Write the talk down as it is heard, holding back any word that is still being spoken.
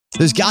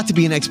There's got to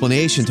be an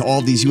explanation to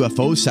all these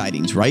UFO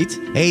sightings, right?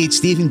 Hey, it's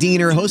Stephen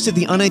Diener, host of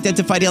the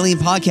Unidentified Alien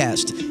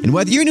Podcast. And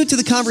whether you're new to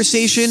the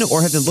conversation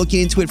or have been looking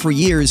into it for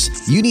years,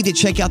 you need to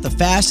check out the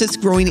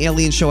fastest growing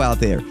alien show out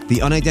there,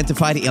 the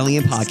Unidentified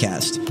Alien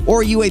Podcast,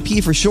 or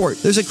UAP for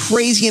short. There's a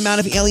crazy amount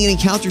of alien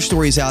encounter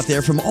stories out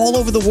there from all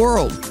over the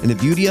world. And the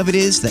beauty of it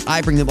is that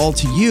I bring them all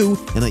to you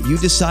and let you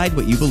decide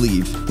what you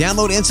believe.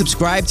 Download and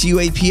subscribe to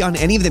UAP on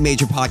any of the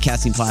major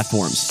podcasting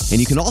platforms. And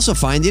you can also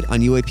find it on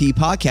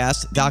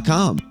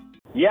UAPpodcast.com.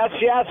 Yes.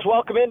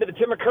 Welcome into the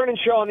Tim McKernan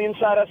Show on the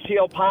Inside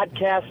STL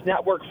Podcast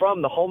Network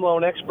from the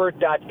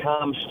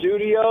HomeLoanExpert.com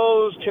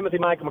studios. Timothy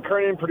Michael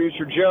McKernan,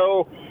 producer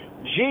Joe,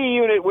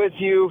 G-Unit with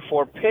you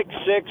for Pick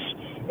 6,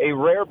 a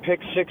rare Pick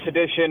 6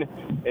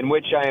 edition in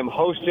which I am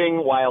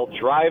hosting while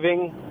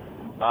driving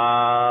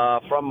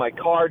from my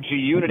car.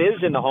 G-Unit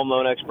is in the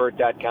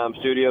HomeLoanExpert.com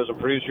studios, and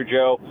producer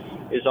Joe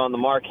is on the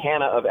Mark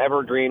Hanna of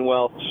Evergreen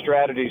Wealth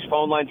Strategies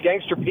phone lines.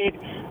 Gangster Pete,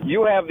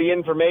 you have the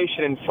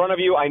information in front of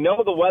you. I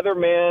know the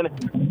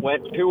weatherman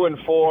went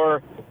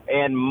 2-4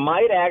 and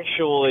might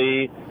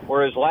actually,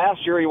 whereas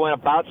last year he went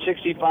about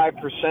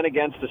 65%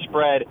 against the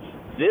spread,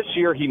 this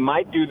year he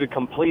might do the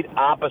complete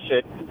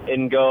opposite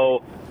and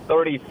go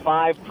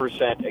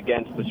 35%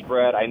 against the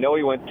spread. I know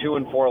he went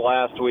 2-4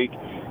 last week,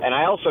 and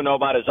I also know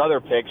about his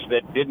other picks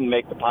that didn't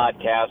make the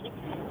podcast.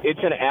 It's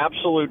an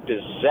absolute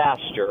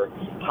disaster.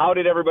 How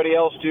did everybody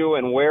else do,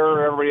 and where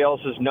are everybody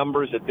else's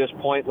numbers at this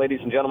point,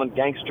 ladies and gentlemen?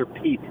 Gangster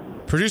Pete.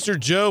 Producer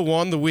Joe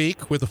won the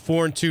week with a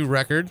 4-2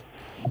 record.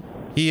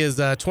 He is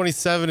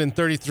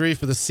 27-33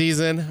 for the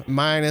season,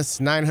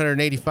 minus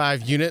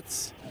 985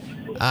 units.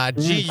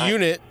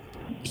 G-Unit,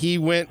 he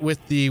went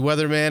with the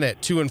weatherman at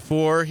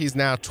 2-4. He's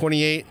now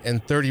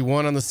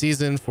 28-31 on the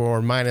season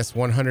for minus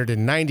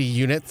 190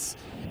 units.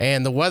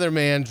 And the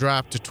weatherman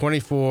dropped to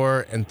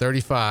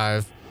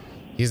 24-35.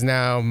 He's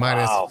now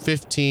minus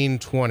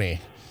 1520.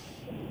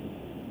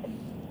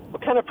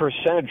 What kind of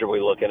percentage are we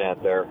looking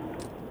at there?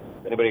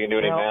 Anybody can do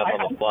any math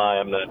on the fly?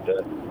 I'm not.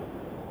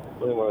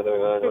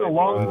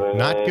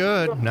 Not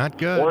good. Not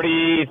good.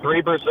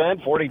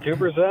 43%,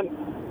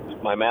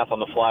 42%. My math on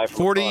the fly.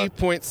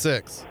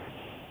 40.6.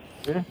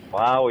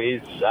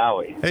 Wowie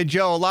zowie. Hey,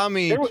 Joe, allow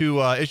me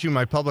to issue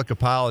my public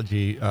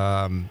apology.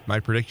 My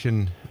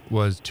prediction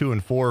was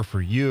 2-4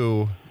 for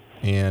you,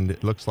 and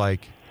it looks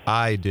like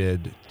I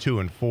did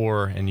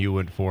 2-4, and you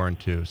went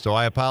 4-2. So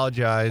I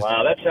apologize.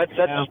 Wow, that's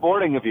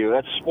sporting of you.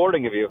 That's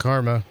sporting of you.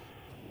 Karma.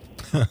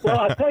 Well,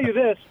 I'll tell you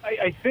this.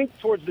 I think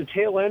towards the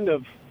tail end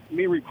of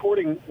me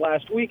recording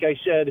last week, I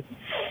said,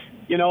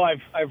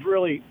 I've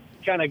really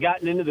kind of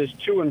gotten into this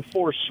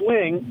 2-4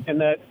 swing, and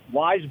that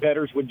wise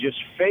bettors would just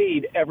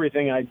fade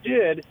everything I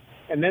did,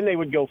 and then they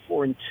would go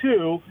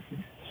 4-2.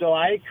 So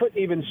I couldn't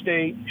even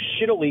stay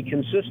shittily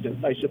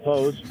consistent, I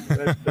suppose.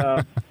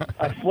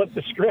 I flipped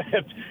the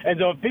script. And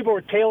so if people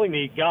were tailing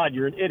me, God,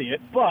 you're an idiot.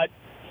 But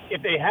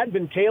if they had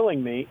been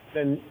tailing me,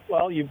 then,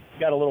 well, you've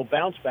got a little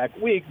bounce back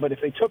week. But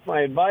if they took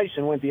my advice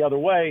and went the other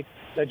way,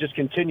 that just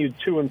continued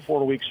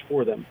 2-4 weeks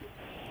for them.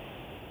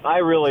 I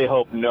really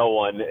hope no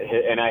one,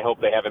 and I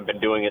hope they haven't been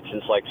doing it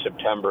since like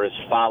September, is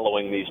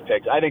following these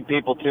picks. I think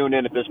people tune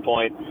in at this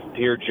point to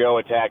hear Joe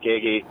attack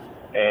Iggy.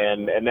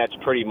 And that's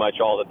pretty much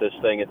all that this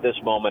thing at this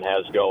moment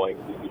has going.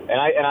 And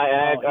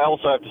I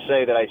also have to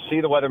say that I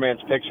see the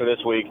weatherman's picks for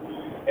this week,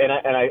 and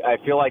I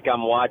feel like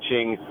I'm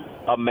watching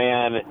a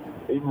man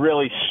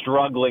really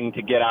struggling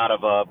to get out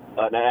of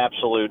an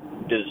absolute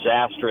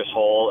disastrous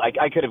hole.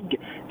 I could have.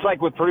 It's like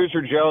with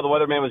producer Joe, the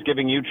weatherman was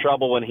giving you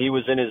trouble when he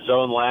was in his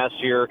zone last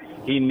year.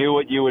 He knew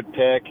what you would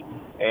pick,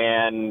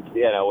 and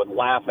would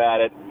laugh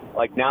at it.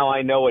 Like now,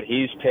 I know what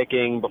he's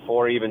picking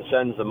before he even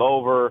sends them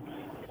over.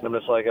 I'm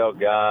just like, oh,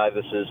 God,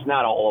 this is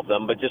not all of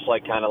them, but just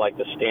kind of like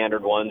the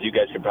standard ones. You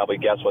guys could probably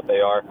guess what they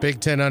are. Big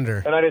 10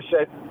 under. And I just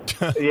said,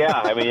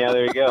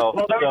 there you go.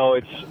 Well,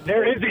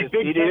 there is a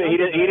big 10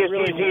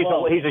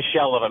 he's a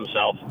shell of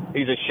himself.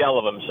 He's a shell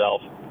of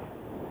himself.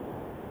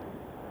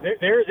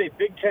 There is a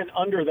Big 10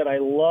 under that I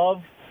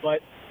love,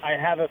 but I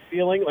have a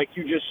feeling, like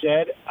you just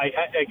said,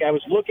 I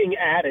was looking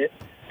at it,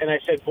 and I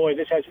said, boy,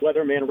 this has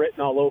weatherman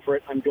written all over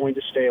it. I'm going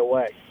to stay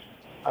away.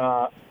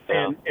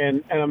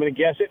 And I'm going to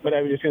guess it, but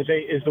I was just going to say,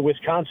 is the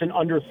Wisconsin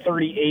under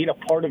 38 a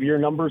part of your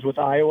numbers with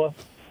Iowa?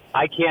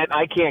 I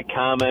can't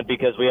comment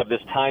because we have this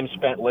time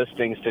spent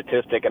listing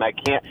statistic, and I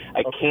can't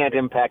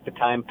impact the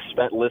time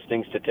spent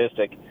listing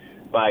statistic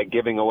by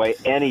giving away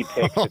any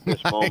picks at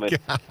this moment.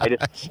 I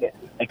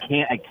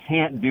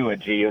can't do it,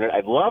 G-Unit.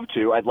 I'd love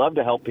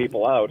to help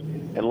people out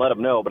and let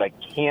them know, but I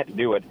can't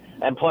do it.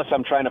 And plus,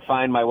 I'm trying to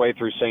find my way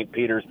through St.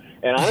 Peter's,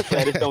 and honestly,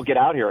 I just don't get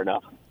out here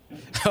enough.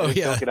 Don't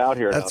get out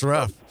here enough.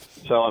 Rough.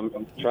 So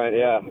I'm trying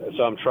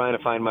to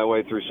find my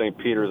way through St.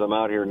 Peter's. I'm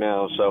out here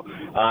now. So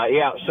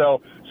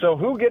So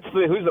who's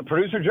the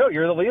producer, Joe?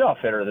 You're the leadoff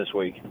hitter this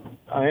week.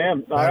 I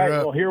am. All right.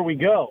 Well, here we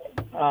go.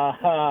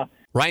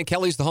 Ryan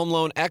Kelly's the home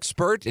loan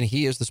expert, and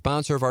he is the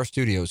sponsor of our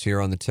studios here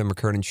on the Tim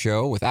McKernan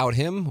Show. Without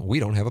him, we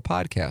don't have a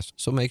podcast.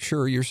 So make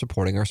sure you're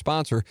supporting our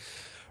sponsor.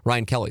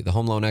 Ryan Kelly,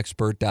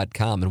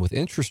 thehomeloanexpert.com. And with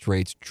interest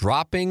rates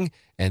dropping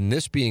and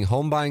this being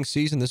home buying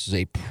season, this is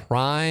a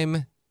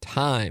prime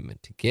time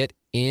to get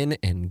in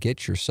and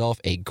get yourself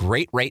a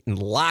great rate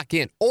and lock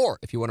in. Or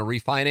if you want to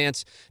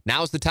refinance,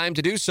 now's the time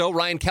to do so.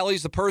 Ryan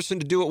Kelly's the person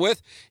to do it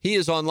with. He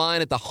is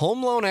online at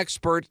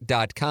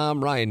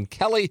thehomeloanexpert.com. Ryan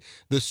Kelly,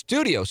 the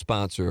studio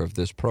sponsor of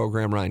this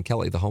program. Ryan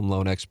Kelly,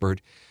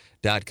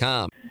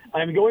 thehomeloanexpert.com.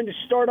 I'm going to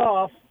start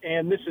off,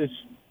 and this is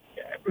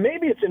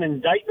maybe it's an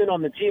indictment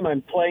on the team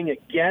I'm playing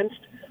against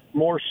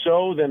more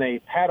so than a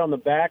pat on the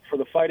back for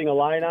the Fighting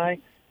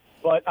Illini.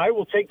 But I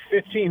will take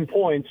 15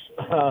 points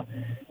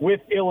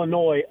with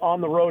Illinois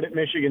on the road at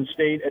Michigan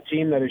State, a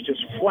team that is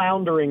just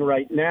floundering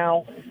right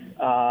now.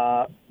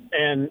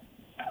 And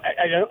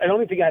I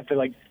don't think I have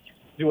to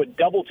do a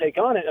double take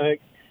on it.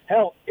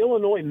 Hell,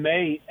 Illinois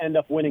may end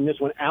up winning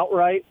this one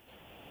outright.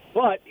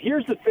 But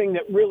here's the thing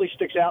that really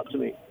sticks out to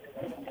me.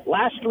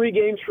 Last 3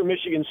 games for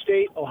Michigan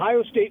State,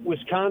 Ohio State,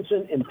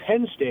 Wisconsin, and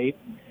Penn State.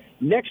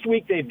 Next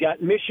week they've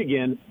got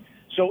Michigan.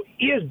 So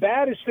as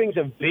bad as things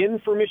have been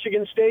for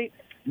Michigan State,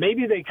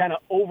 maybe they kind of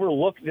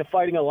overlook the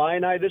Fighting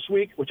Illini this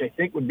week, which I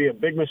think would be a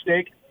big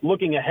mistake,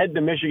 looking ahead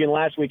to Michigan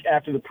last week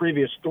after the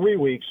previous 3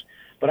 weeks.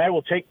 But I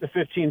will take the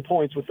 15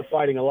 points with the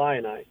Fighting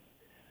Illini.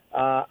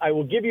 I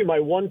will give you my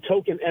one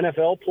token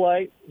NFL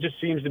play. Just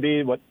seems to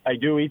be what I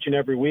do each and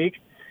every week.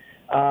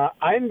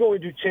 I'm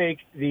going to take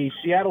the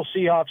Seattle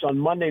Seahawks on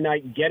Monday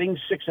night, getting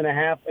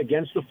 6.5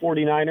 against the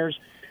 49ers.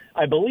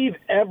 I believe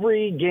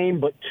every game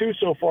but 2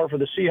 so far for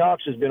the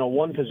Seahawks has been a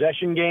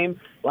one-possession game.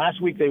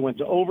 Last week they went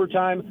to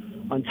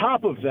overtime. On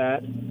top of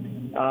that,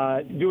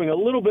 doing a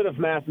little bit of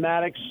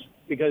mathematics,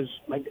 because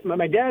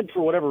my dad,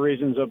 for whatever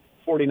reason, is a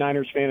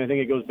 49ers fan. I think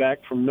it goes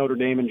back from Notre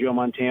Dame and Joe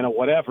Montana,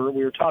 whatever.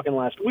 We were talking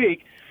last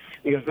week.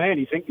 He goes, man,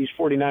 do you think these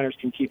 49ers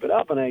can keep it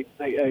up? And I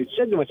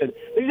said to him, they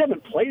just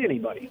haven't played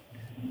anybody.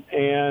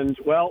 And,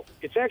 well,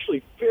 it's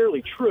actually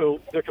fairly true.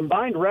 Their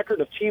combined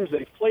record of teams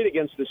they've played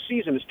against this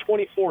season is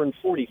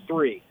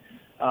 24-43.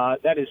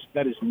 That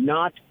is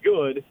not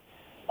good,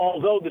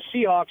 although the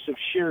Seahawks have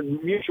shared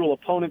mutual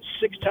opponents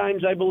 6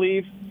 times, I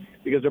believe,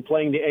 because they're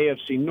playing the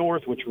AFC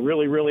North, which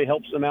really, really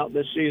helps them out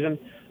this season.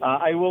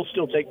 I will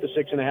still take the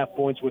 6.5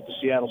 points with the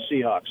Seattle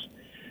Seahawks.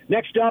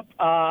 Next up,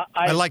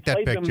 I like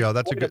that pick, Joe.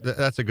 That's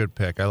a good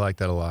pick. I like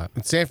that a lot.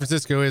 And San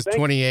Francisco is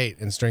 28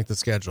 in strength of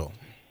schedule.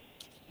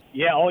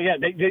 Yeah,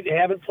 they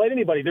haven't played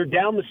anybody. They're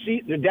down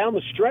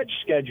the stretch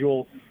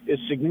schedule is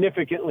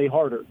significantly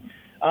harder.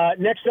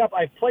 Next up,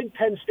 I've played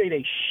Penn State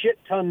a shit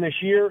ton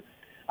this year.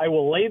 I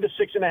will lay the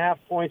 6.5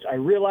 points. I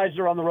realize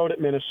they're on the road at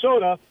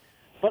Minnesota,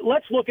 but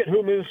let's look at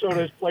who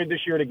Minnesota has played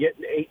this year to get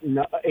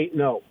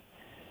 8-0.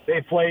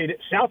 They've played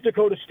South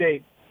Dakota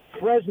State,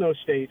 Fresno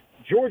State,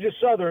 Georgia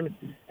Southern,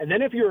 and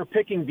then if you're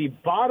picking the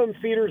bottom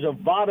feeders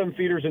of bottom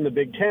feeders in the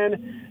Big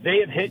Ten,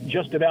 they have hit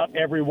just about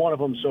every one of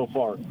them so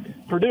far.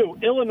 Purdue,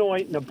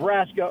 Illinois,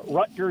 Nebraska,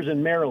 Rutgers,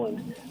 and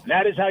Maryland.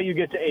 That is how you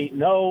get to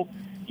 8-0.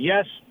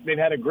 Yes, they've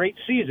had a great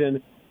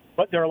season,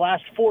 but their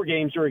last 4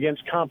 games are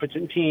against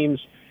competent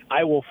teams.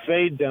 I will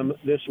fade them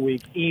this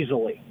week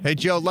easily. Hey,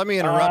 Joe, let me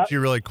interrupt you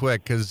really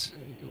quick because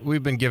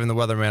we've been giving the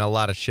weatherman a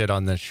lot of shit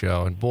on this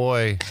show, and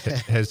boy,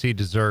 has he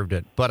deserved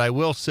it. But I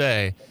will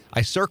say,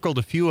 I circled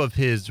a few of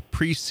his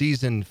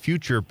preseason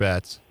future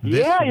bets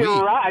this week.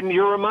 You're right.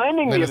 You're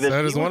reminding me of this.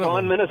 He was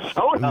on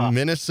Minnesota.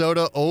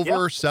 Minnesota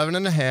over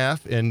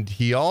 7.5, and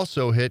he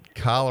also hit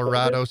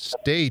Colorado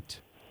State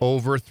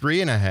over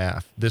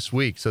 3.5 this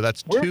week. So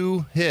that's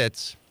 2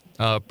 hits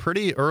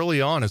pretty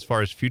early on as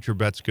far as future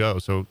bets go.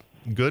 So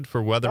good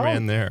for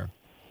weatherman there.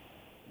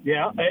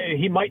 Yeah,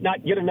 he might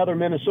not get another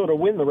Minnesota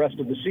win the rest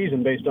of the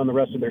season based on the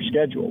rest of their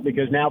schedule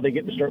because now they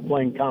get to start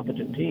playing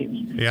competent teams.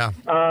 Yeah.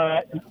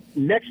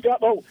 Next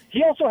up,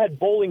 he also had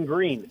Bowling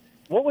Green.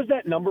 What was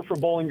that number for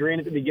Bowling Green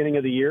at the beginning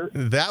of the year?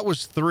 That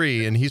was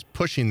 3, and he's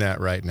pushing that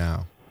right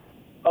now.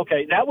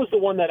 Okay, that was the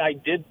one that I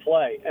did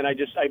play, and I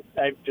just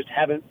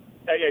haven't.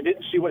 I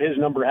didn't see what his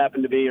number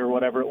happened to be or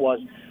whatever it was,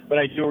 but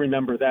I do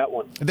remember that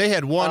one. They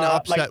had one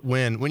upset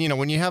win.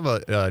 When you have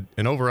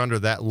an over-under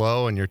that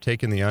low and you're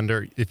taking the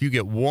under, if you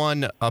get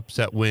one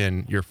upset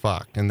win, you're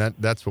fucked, and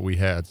that's what we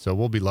had. So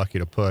we'll be lucky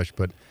to push,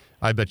 but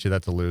I bet you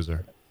that's a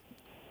loser.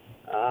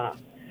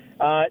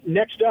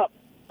 Next up,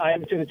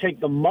 I'm going to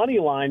take the money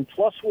line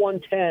plus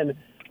 110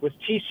 with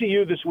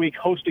TCU this week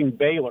hosting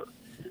Baylor.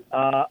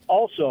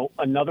 Also,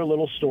 another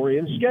little story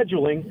in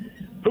scheduling.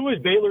 Who is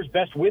Baylor's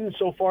best win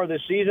so far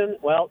this season?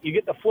 Well, you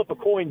get to flip a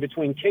coin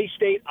between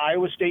K-State,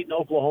 Iowa State, and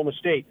Oklahoma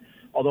State,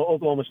 although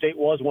Oklahoma State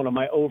was one of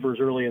my overs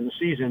early in the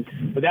season.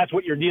 But that's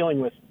what you're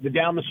dealing with. The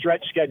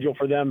down-the-stretch schedule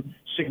for them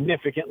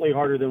significantly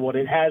harder than what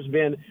it has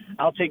been.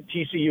 I'll take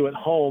TCU at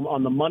home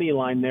on the money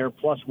line there,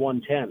 plus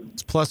 110.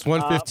 It's plus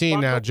 115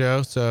 now,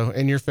 Joe, so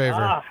in your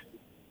favor.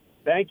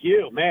 Thank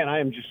you. Man,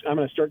 I'm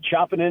going to start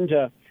chopping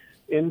into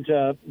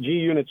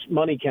G-Unit's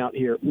money count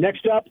here.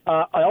 Next up,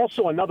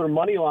 also another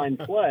money line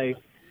play.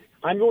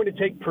 I'm going to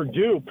take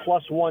Purdue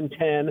plus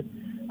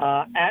 110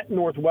 at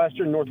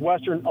Northwestern.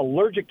 Northwestern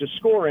allergic to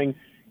scoring,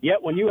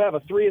 yet when you have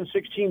a 3-6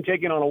 team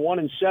taking on a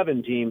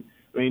 1-7 team,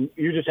 I mean,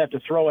 you just have to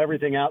throw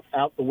everything out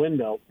the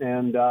window.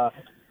 And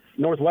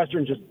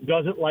Northwestern just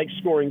doesn't like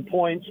scoring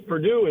points.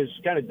 Purdue is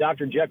kind of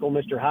Dr. Jekyll,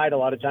 Mr. Hyde a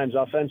lot of times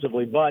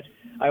offensively, but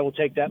I will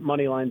take that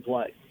money line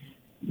play.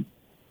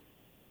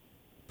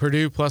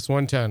 Purdue plus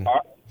 110.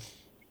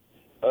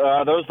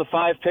 Those the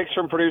 5 picks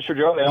from producer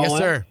Joe? They all Yes,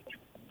 went? sir.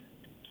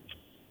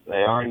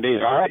 They are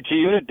indeed. All right,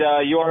 G-Unit,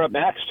 you are up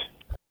next.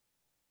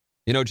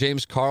 You know,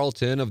 James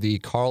Carlton of the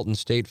Carlton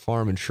State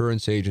Farm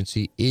Insurance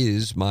Agency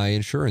is my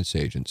insurance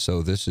agent.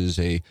 So this is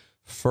a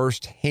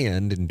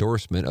first-hand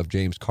endorsement of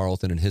James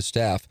Carlton and his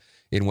staff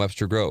in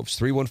Webster Groves.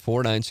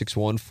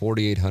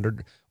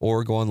 314-961-4800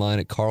 or go online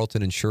at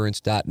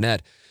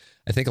carltoninsurance.net.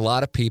 I think a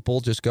lot of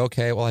people just go,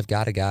 okay, well, I've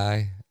got a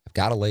guy, I've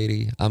got a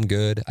lady, I'm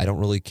good. I don't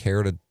really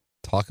care to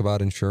talk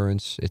about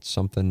insurance. It's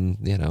something,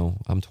 you know,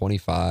 I'm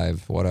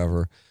 25,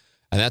 whatever.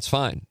 And that's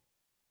fine.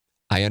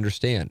 I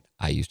understand.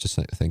 I used to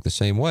think the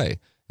same way.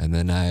 And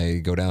then I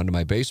go down to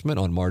my basement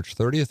on March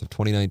 30th of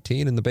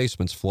 2019 and the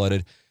basement's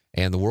flooded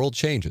and the world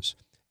changes.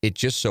 It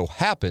just so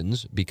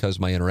happens, because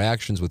my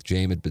interactions with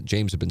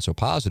James have been so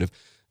positive,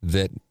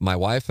 that my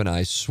wife and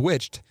I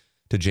switched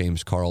to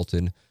James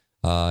Carlton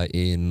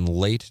in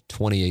late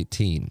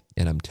 2018.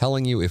 And I'm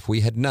telling you, if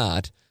we had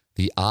not,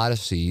 the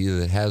odyssey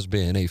that has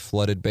been a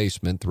flooded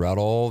basement throughout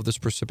all of this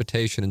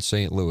precipitation in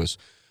St. Louis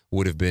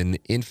would have been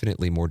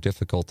infinitely more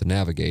difficult to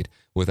navigate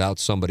without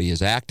somebody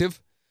as active.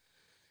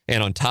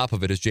 And on top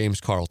of it is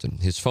James Carlton.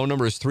 His phone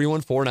number is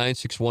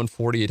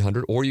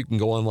 314-961-4800, or you can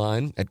go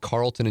online at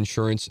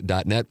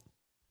carltoninsurance.net.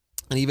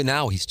 And even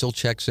now, he still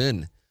checks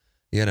in.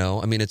 You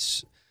know, I mean,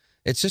 it's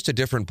just a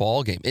different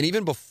ball game. And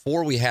even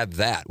before we had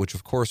that, which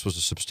of course was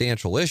a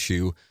substantial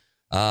issue,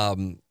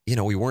 you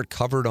know, we weren't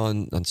covered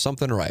on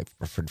something, or I've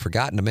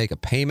forgotten to make a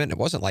payment. It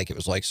wasn't like it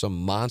was like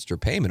some monster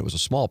payment. It was a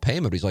small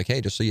payment. But he's like,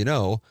 hey, just so you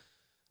know,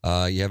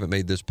 you haven't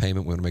made this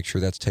payment. We want to make sure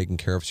that's taken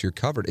care of so you're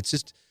covered. It's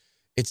just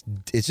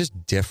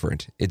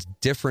different. It's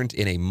different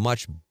in a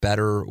much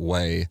better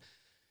way.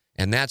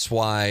 And that's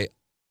why,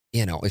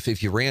 you know,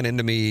 if you ran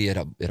into me at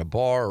a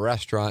bar or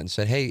restaurant and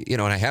said, hey, you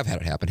know, and I have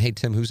had it happen, hey,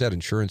 Tim, who's that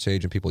insurance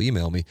agent? People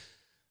email me.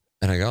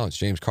 And I go, oh, it's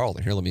James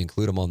Carlton. Here, let me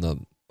include him on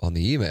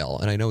the email.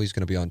 And I know he's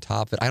going to be on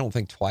top of it. I don't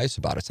think twice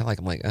about it. It's not like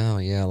I'm like, oh,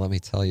 yeah, let me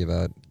tell you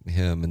about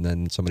him. And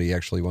then somebody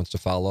actually wants to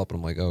follow up. And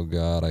I'm like, oh,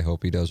 God, I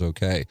hope he does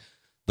okay.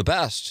 The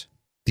best.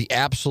 The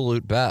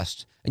absolute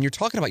best. And you're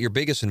talking about your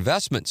biggest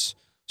investments.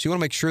 So you want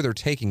to make sure they're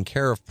taken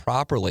care of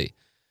properly.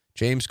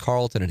 James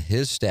Carlton and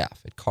his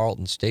staff at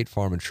Carlton State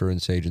Farm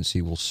Insurance Agency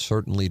will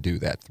certainly do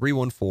that.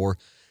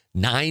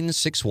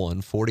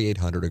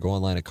 314-961-4800 or go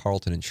online at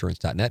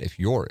carltoninsurance.net. If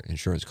your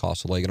insurance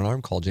costs a leg and an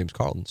arm, call James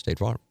Carlton, State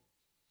Farm.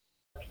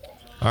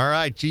 All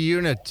right,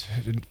 G-Unit,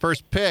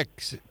 first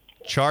picks,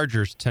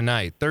 Chargers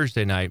tonight,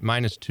 Thursday night,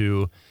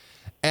 -2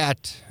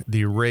 at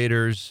the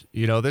Raiders.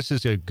 You know, this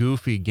is a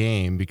goofy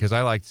game because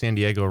I liked San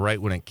Diego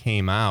right when it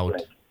came out,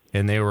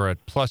 and they were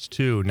at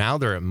 +2. Now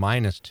they're at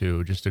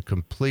 -2, just a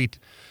complete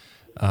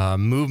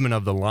movement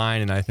of the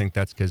line, and I think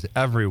that's because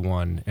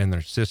everyone and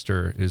their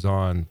sister is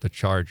on the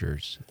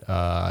Chargers,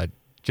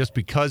 just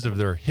because of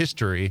their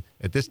history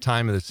at this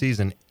time of the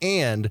season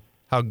and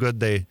how good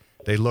they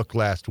looked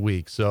last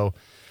week. So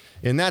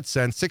in that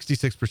sense,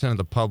 66% of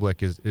the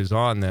public is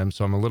on them,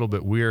 so I'm a little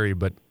bit weary,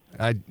 but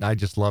I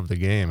just love the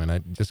game,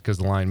 and just because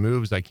the line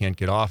moves, I can't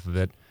get off of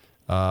it.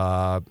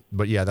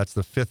 But yeah, that's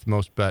the 5th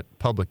most bet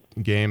public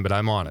game, but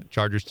I'm on it.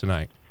 Chargers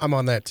tonight. I'm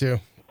on that too.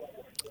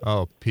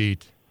 Oh,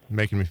 Pete,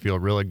 making me feel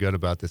really good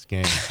about this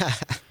game.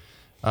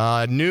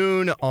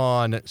 Noon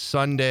on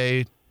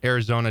Sunday,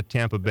 Arizona,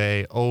 Tampa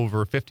Bay,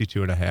 over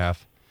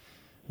 52.5.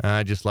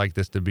 I just like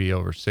this to be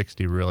over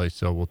 60, really,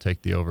 so we'll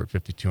take the over at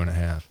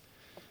 52.5.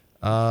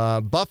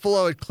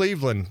 Buffalo at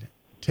Cleveland.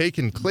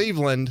 Taking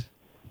Cleveland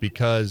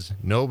because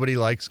nobody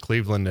likes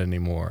Cleveland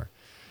anymore.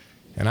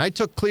 And I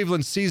took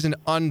Cleveland's season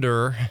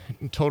under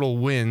total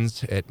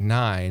wins at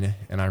 9,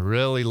 and I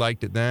really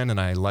liked it then,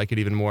 and I like it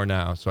even more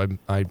now. So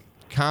I'm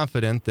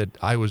confident that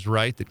I was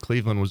right, that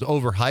Cleveland was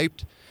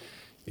overhyped.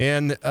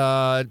 And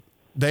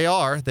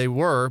they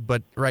were,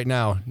 but right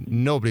now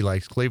nobody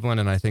likes Cleveland,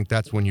 and I think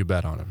that's when you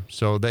bet on them.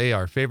 So they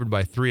are favored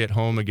by 3 at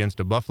home against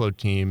a Buffalo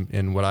team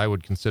in what I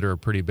would consider a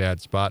pretty bad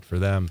spot for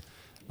them.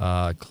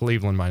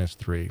 Cleveland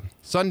 -3.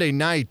 Sunday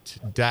night,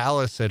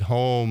 Dallas at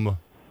home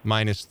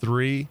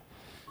 -3,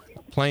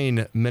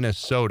 playing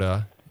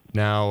Minnesota.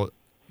 Now,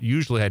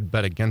 usually I'd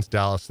bet against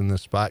Dallas in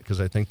this spot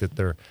because I think that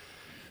they're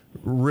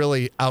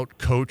really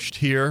out-coached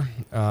here.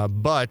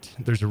 But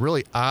there's a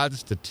really odd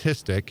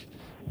statistic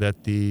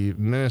that the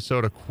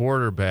Minnesota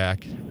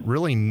quarterback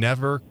really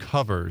never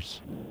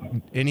covers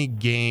any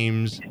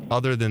games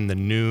other than the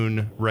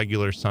noon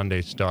regular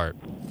Sunday start.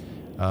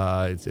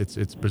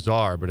 It's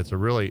bizarre, but it's a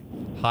really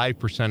high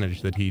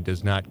percentage that he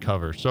does not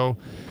cover. So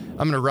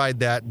I'm going to ride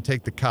that and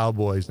take the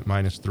Cowboys at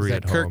 -3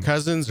 at home. Kirk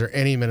Cousins or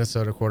any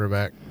Minnesota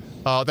quarterback?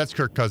 That's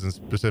Kirk Cousins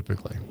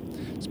specifically.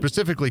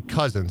 Specifically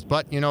Cousins.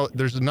 But, you know,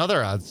 there's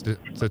another odd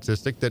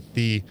statistic that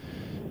the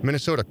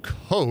Minnesota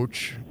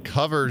coach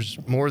covers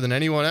more than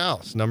anyone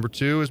else. Number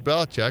 2 is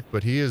Belichick,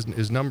 but he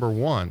is number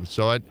 1.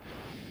 So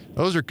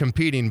those are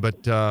competing,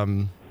 but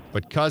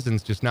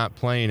Cousins just not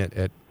playing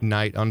at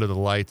night under the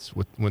lights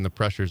when the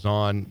pressure's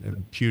on. A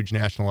huge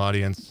national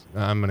audience.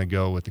 I'm going to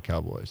go with the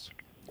Cowboys.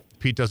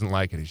 Pete doesn't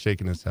like it. He's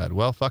shaking his head.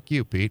 Well, fuck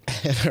you, Pete.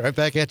 Right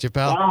back at you,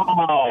 pal.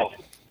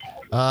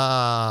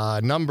 Wow.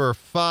 Number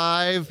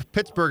 5,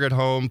 Pittsburgh at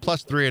home,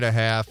 plus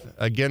 3.5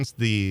 against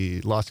the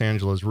Los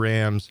Angeles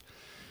Rams.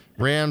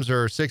 Rams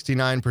are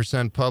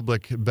 69%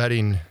 public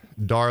betting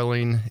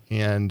darling,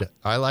 and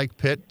I like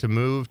Pitt to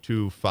move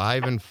to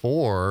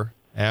 5-4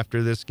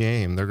 after this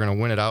game. They're going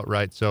to win it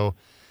outright. So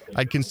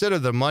I'd consider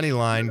the money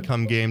line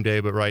come game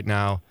day, but right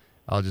now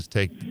I'll just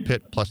take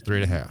Pitt plus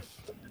 3.5.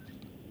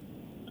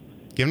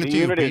 Giving it The to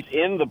you, unit is Pete.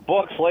 in the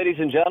books, ladies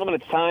and gentlemen.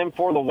 It's time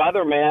for the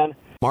weatherman.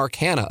 Mark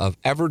Hanna of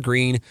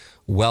Evergreen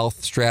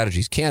Wealth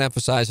Strategies. Can't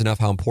emphasize enough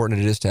how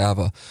important it is to have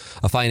a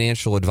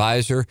financial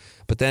advisor.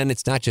 But then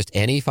it's not just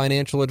any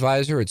financial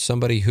advisor. It's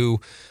somebody who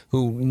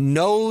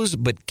knows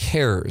but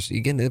cares.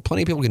 Again,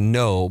 plenty of people can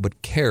know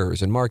but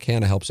cares. And Mark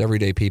Hanna helps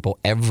everyday people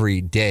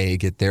every day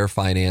get their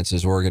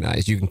finances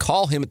organized. You can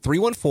call him at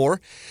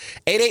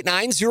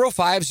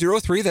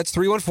 314-889-0503. That's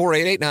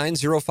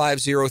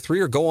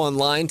 314-889-0503. Or go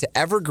online to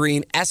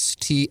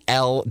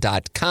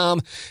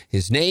evergreenstl.com.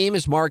 His name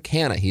is Mark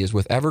Hanna. He is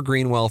with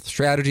Evergreen Wealth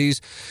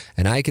Strategies.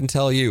 And I can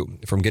tell you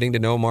from getting to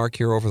know Mark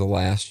here over the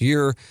last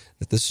year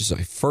that this is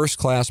a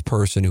first-class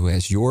person who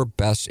has your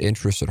best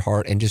interests at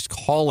heart, and just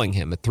calling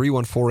him at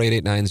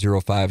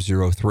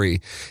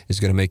 314-889-0503 is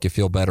going to make you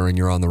feel better, and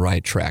you're on the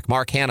right track.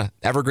 Mark Hanna,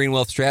 Evergreen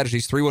Wealth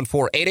Strategies,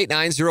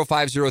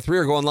 314-889-0503,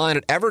 or go online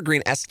at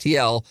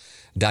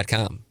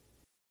evergreenstl.com.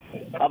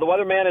 The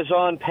weatherman is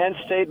on Penn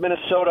State,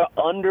 Minnesota,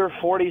 under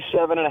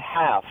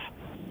 47.5.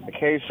 A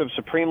case of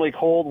supremely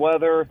cold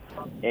weather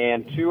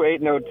and 2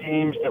 8-0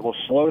 teams that will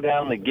slow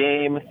down the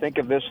game. Think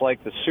of this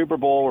like the Super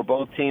Bowl, where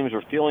both teams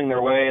are feeling their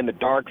way in the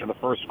dark for the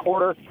first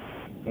quarter.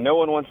 No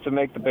one wants to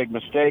make the big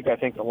mistake. I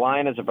think the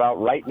line is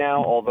about right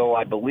now, although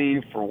I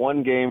believe for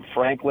one game,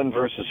 Franklin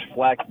versus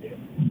Fleck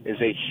is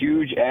a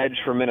huge edge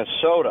for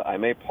Minnesota. I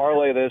may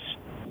parlay this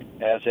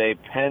as a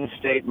Penn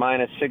State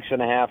minus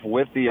 6.5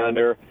 with the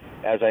under,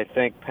 as I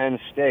think Penn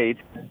State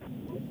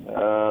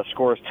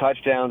scores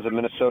touchdowns and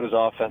Minnesota's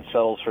offense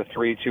settles for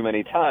 3 too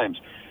many times.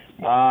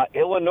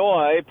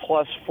 Illinois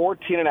plus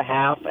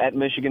 14.5 at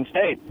Michigan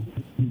State.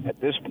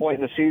 At this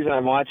point in the season,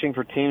 I'm watching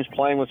for teams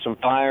playing with some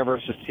fire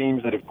versus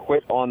teams that have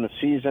quit on the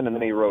season, and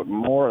then he wrote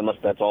more, unless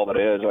that's all that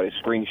it is. I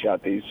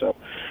screenshot these, so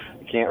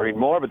I can't read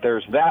more, but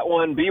there's that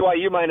one.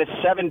 BYU minus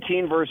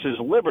 17 versus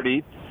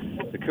Liberty.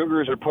 The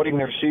Cougars are putting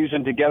their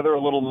season together a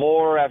little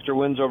more after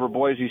wins over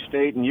Boise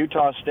State and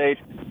Utah State.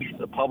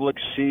 The public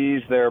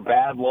sees their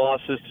bad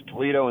losses to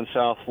Toledo and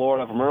South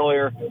Florida from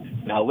earlier.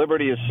 Now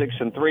Liberty is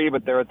 6-3,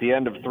 but they're at the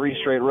end of 3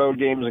 straight road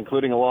games,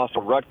 including a loss to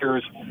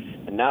Rutgers.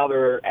 And now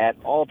they're at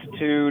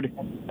altitude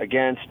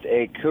against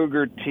a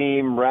Cougar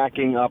team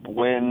racking up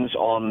wins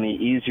on the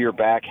easier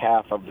back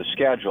half of the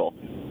schedule.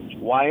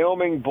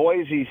 Wyoming,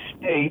 Boise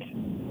State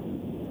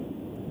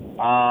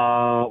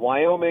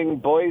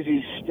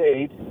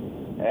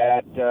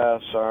at,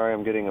 sorry,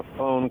 I'm getting a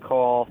phone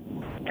call.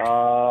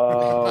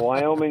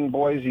 Wyoming,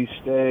 Boise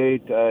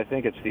State, I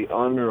think it's the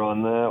under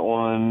on that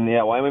one.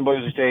 Yeah, Wyoming,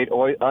 Boise State,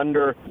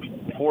 under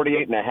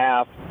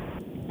 48.5.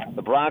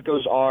 The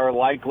Broncos are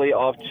likely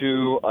off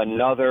to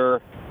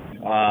another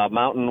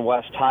Mountain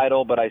West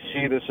title, but I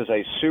see this as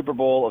a Super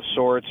Bowl of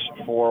sorts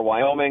for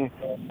Wyoming.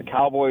 The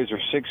Cowboys are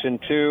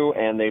 6-2,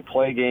 and they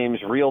play games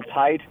real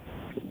tight.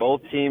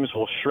 Both teams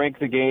will shrink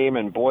the game,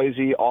 and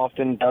Boise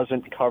often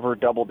doesn't cover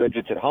double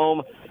digits at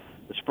home.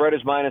 The spread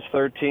is minus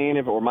 13.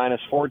 If it were minus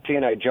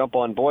 14, I'd jump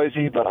on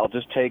Boise, but I'll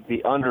just take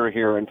the under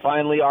here. And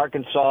finally,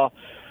 Arkansas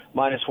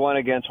minus 1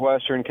 against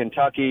Western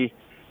Kentucky.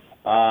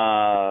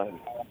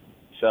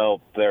 So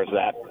there's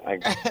that.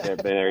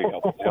 There you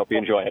go. I hope you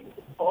enjoy it.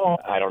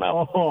 I don't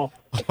know.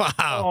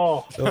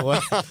 Wow.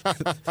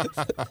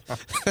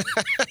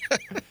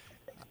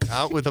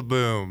 Out with a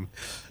boom.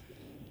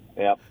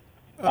 Yep.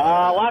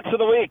 Locks of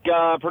the week,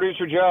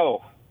 Producer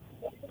Joe.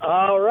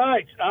 All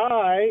right.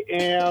 I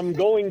am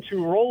going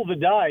to roll the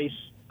dice,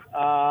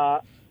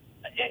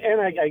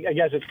 and I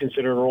guess it's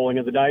considered rolling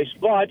of the dice,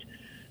 but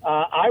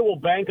I will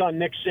bank on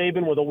Nick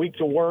Saban with a week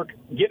to work,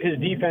 get his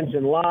defense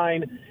in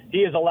line.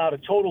 He has allowed a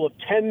total of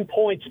 10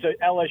 points to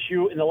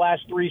LSU in the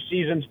last 3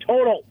 seasons.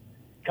 Total,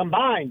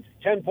 combined,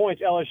 10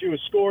 points LSU has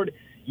scored.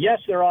 Yes,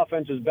 their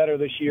offense is better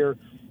this year,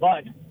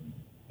 but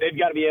they've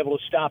got to be able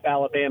to stop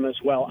Alabama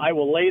as well. I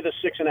will lay the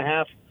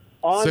 6.5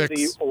 on 6.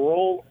 the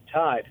Roll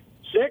Tide.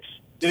 6?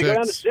 Did it go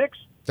down to 6?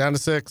 Down to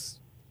 6.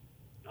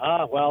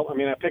 Well, I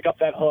mean, I pick up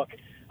that hook.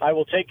 I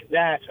will take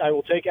that. I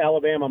will take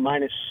Alabama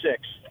minus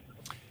 6.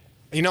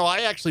 You know,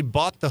 I actually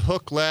bought the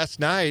hook last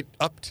night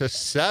up to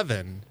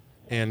 7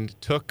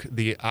 and took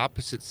the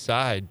opposite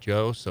side,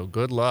 Joe, so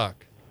good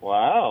luck.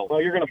 Wow.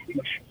 Well, you're going to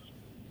push.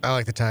 I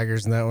like the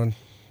Tigers in that one.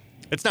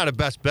 It's not a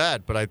best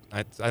bet, but I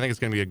think it's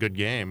going to be a good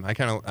game. I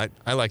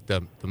like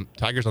the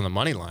Tigers on the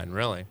money line,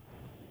 really.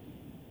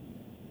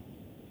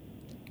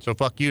 So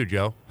fuck you,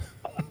 Joe.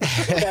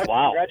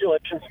 Wow.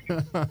 Congratulations.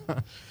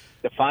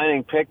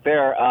 Defining pick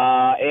there.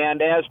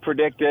 And as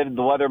predicted,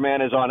 the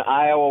weatherman is on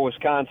Iowa,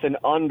 Wisconsin,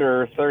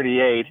 under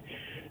 38.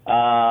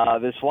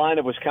 This line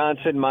of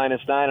Wisconsin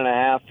minus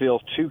 9.5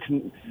 feels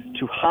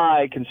too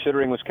high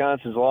considering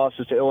Wisconsin's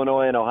losses to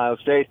Illinois and Ohio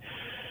State.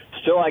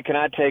 Still, I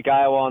cannot take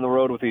Iowa on the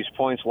road with these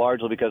points,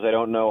 largely because I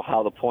don't know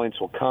how the points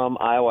will come.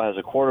 Iowa has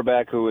a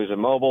quarterback who is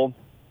immobile.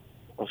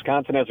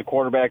 Wisconsin has a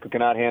quarterback who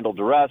cannot handle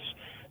duress.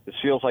 This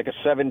feels like a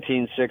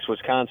 17-6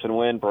 Wisconsin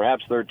win,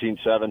 perhaps 13-7.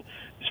 The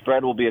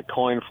spread will be a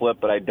coin flip,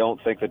 but I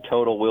don't think the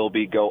total will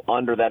be go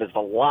under. That is the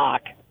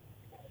lock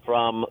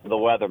from the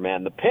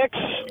weatherman. The picks,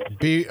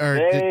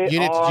 did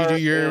you do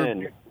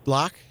your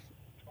lock?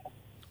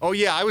 Oh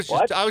yeah, I was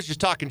just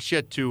talking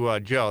shit to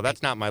Joe.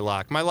 That's not my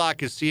lock. My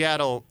lock is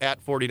Seattle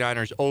at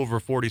 49ers over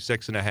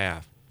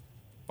 46.5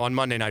 on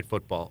Monday Night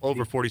Football.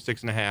 Over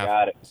 46.5.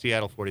 Got it.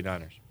 Seattle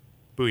 49ers.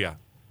 Booyah.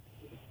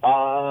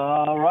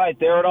 All right,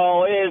 there it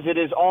all is. It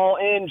is all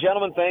in.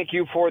 Gentlemen, thank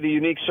you for the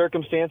unique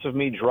circumstance of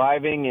me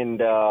driving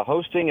and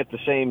hosting at the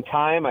same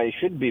time. I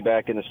should be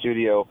back in the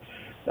studio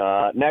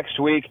next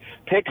week.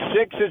 Pick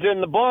 6 is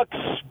in the books.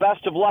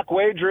 Best of luck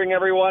wagering,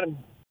 everyone.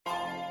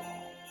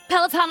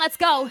 Peloton, let's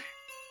go.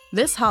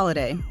 This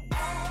holiday,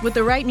 with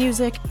the right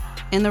music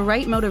and the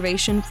right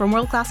motivation from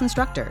world-class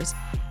instructors,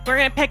 we're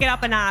going to pick it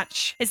up a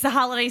notch. It's the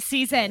holiday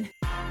season.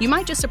 You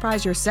might just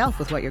surprise yourself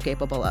with what you're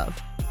capable of.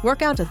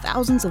 Work out to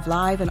thousands of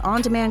live and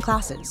on-demand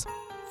classes,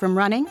 from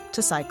running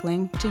to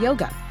cycling to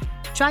yoga.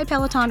 Try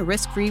Peloton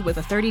risk-free with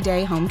a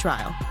 30-day home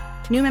trial.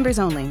 New members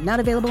only, not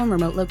available in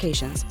remote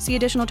locations. See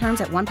additional terms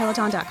at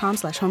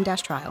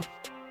onepeloton.com/home-trial.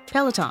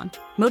 Peloton,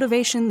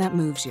 motivation that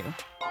moves you.